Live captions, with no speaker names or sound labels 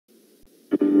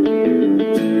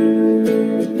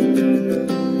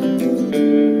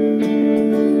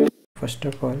First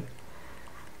of all,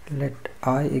 let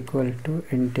I equal to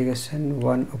integration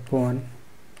 1 upon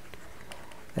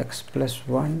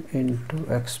x+1 into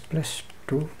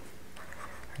x+2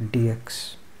 dx।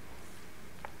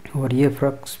 और ये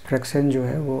fraction जो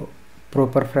है वो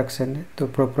प्रॉपर फ्रैक्शन है, तो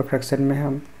प्रॉपर फ्रैक्शन में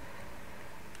हम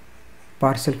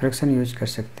पार्शियल फ्रैक्शन यूज कर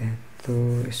सकते हैं। तो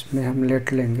इसमें हम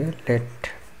लेट लेंगे, late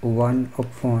 1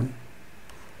 upon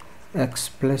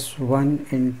x+1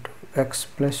 into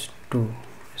x+2,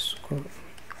 इसको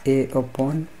a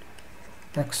upon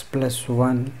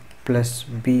x+1 plus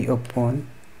b upon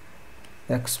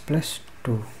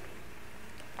x+2,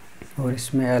 और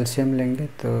इसमें एलसीएम लेंगे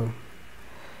तो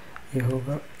ये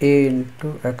होगा a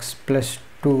into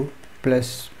x+2 plus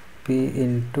b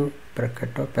into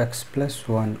bracket of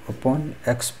x+1 upon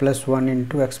x+1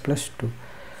 into x+2।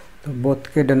 तो बोथ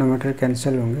के डिनोमिनेटर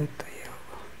कैंसिल होंगे तो ये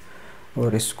होगा,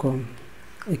 और इसको हम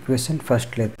इक्वेशन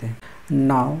फर्स्ट लेते हैं।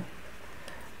 नाउ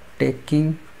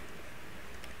टेकिंग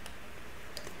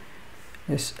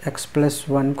इस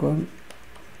x+1 को हम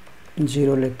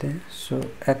 0 लेते हैं, सो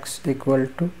x equal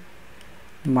to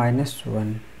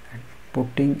 -1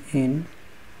 putting in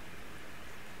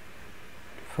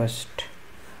first,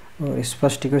 और इस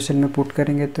फर्स्ट इक्वेशन में पुट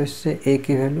करेंगे तो इससे a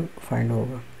की वैल्यू फाइंड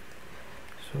होगा।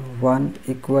 सो 1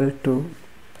 equal to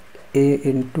a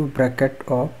into bracket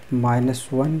of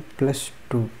 -1 plus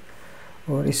 2,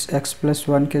 और इस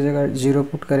x+1 की जगह 0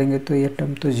 पुट करेंगे तो ये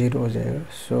टर्म तो 0 हो जाएगा।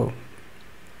 सो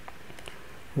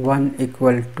 1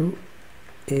 equal to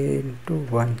a into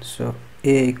 1, so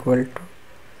a equal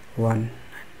to 1।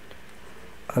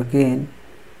 Again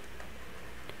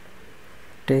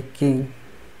taking,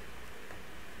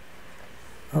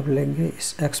 अब लेंगे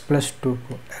इस x+2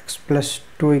 को,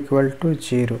 x+2 equal to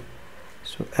 0,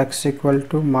 so x equal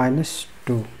to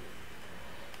 -2,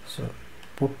 so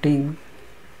putting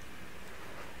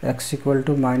x equal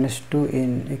to -2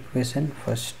 in equation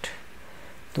first.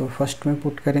 तो फर्स्ट में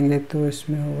पुट करेंगे तो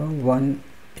इसमें होगा 1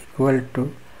 इक्वल टू,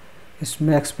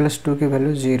 इसमें x+2 की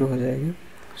वैल्यू 0 हो जाएगी,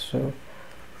 सो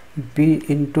b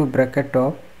into bracket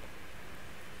of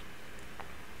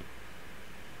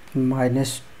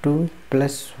 -2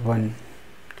 plus 1,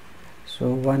 so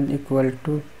 1 equal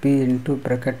to b into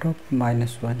bracket of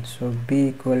 -1, so b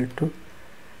equal to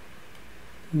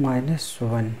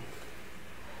 -1।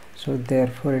 So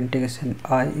therefore integration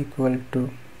I equal to,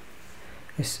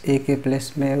 इस a के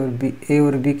प्लेस में और a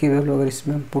और b की वैल्यू अगर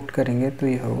इसमें हम पुट करेंगे तो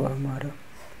ये होगा हमारा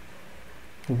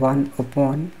 1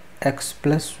 upon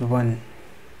x+1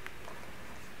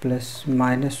 plus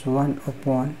 -1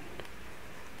 upon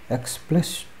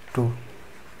x+2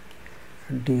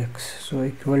 dx, so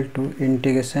equal to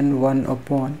integration 1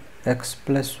 upon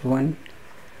x+1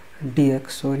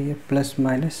 dx, और ये plus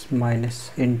minus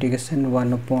minus integration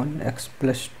 1 upon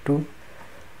x+2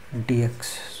 dx,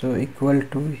 so equal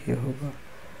to ये होगा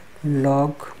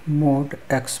log mod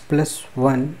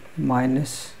x+1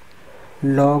 minus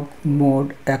log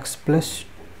mod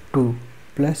x+2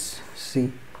 plus c,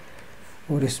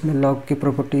 और इसमें log की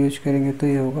property use करेंगे तो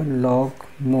ये होगा log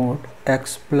mod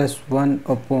x+1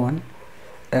 upon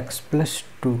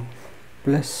x+2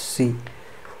 plus c।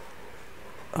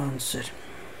 Answer